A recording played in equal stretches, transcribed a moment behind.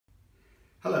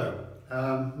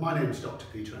My name is Dr.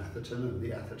 Peter Atherton of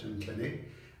the Atherton Clinic,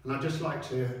 and I'd just like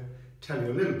to tell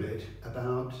you a little bit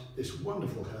about this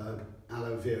wonderful herb,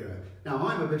 aloe vera. Now,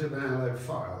 I'm a bit of an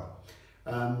aloephile.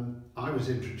 I was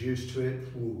introduced to it,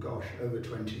 over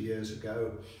 20 years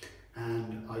ago,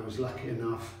 and I was lucky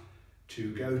enough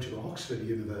to go to Oxford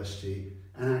University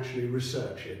and actually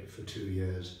research it for 2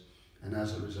 years. And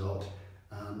as a result,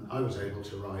 I was able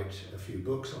to write a few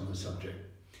books on the subject.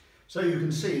 So you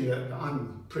can see that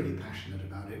I'm pretty passionate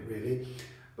about it, really.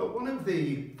 But one of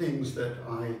the things that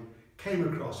I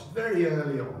came across very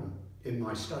early on in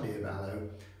my study of aloe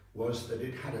was that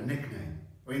it had a nickname.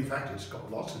 Well, in fact, it's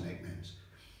got lots of nicknames.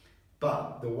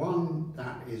 But the one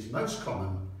that is most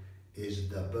common is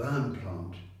the burn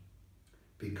plant,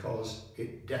 because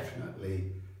it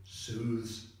definitely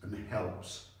soothes and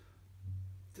helps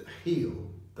to heal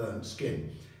burnt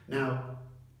skin. Now,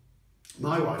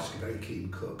 my wife's a very keen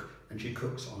cook, and she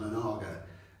cooks on an Arga.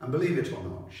 And believe it or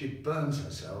not, she burns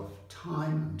herself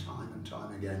time and time and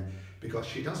time again, because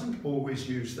she doesn't always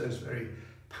use those very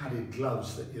padded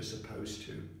gloves that you're supposed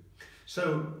to.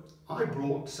 So I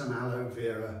brought some aloe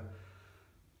vera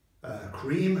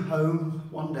cream home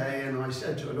one day, and I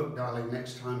said to her, look, darling,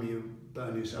 next time you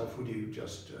burn yourself, would you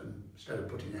just, instead of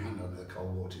putting your hand under the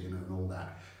cold water, you know, and all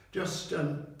that, just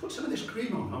put some of this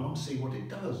cream on. I want to see what it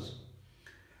does.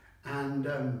 And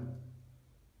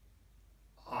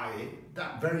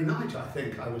that very night, I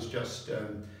think, I was just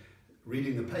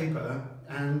reading the paper,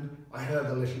 and I heard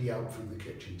a little yelp from the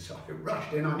kitchen. So I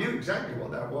rushed in. I knew exactly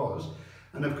what that was.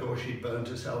 And of course, she'd burnt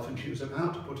herself, and she was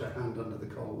about to put her hand under the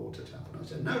cold water tap. And I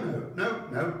said,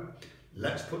 no,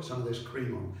 let's put some of this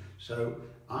cream on. So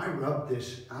I rubbed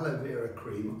this aloe vera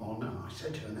cream on, and I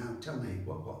said to her, now tell me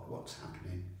what's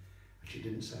happening. And she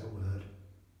didn't say a word.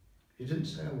 She didn't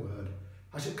say a word.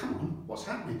 I said, come on, what's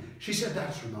happening? She said,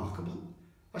 that's remarkable.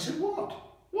 I said, what?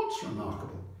 What's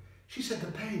remarkable? She said,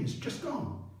 the pain's just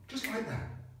gone, just like that.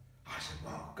 I said,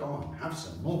 well, go on, have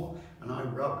some more. And I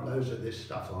rubbed loads of this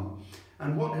stuff on.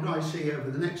 And what did I see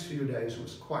over the next few days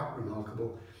was quite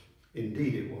remarkable.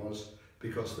 Indeed it was,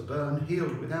 because the burn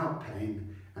healed without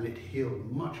pain, and it healed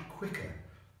much quicker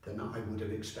than I would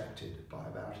have expected, by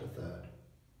about a third.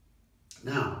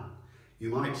 Now,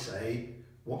 you might say,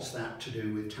 what's that to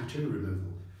do with tattoo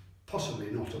removal?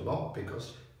 Possibly not a lot,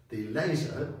 because the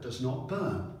laser does not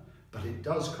burn, but it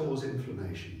does cause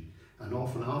inflammation. And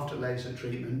often after laser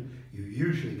treatment, you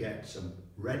usually get some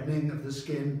reddening of the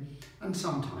skin and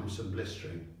sometimes some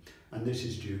blistering. And this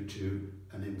is due to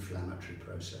an inflammatory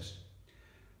process.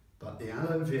 But the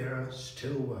aloe vera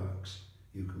still works.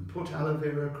 You can put aloe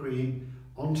vera cream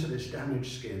onto this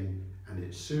damaged skin, and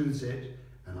it soothes it,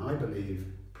 and I believe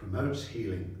promotes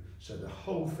healing. So the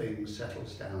whole thing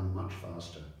settles down much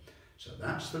faster. So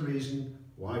that's the reason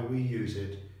why we use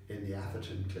it in the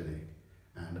Atherton Clinic.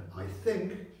 And I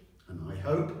think, and I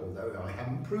hope, although I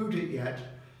haven't proved it yet,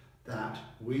 that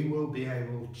we will be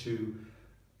able to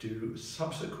do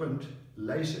subsequent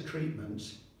laser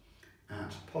treatments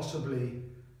at possibly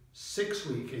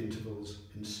 6-week intervals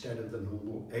instead of the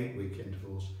normal 8-week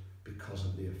intervals, because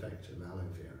of the effect of aloe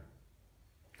vera.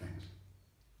 Thanks.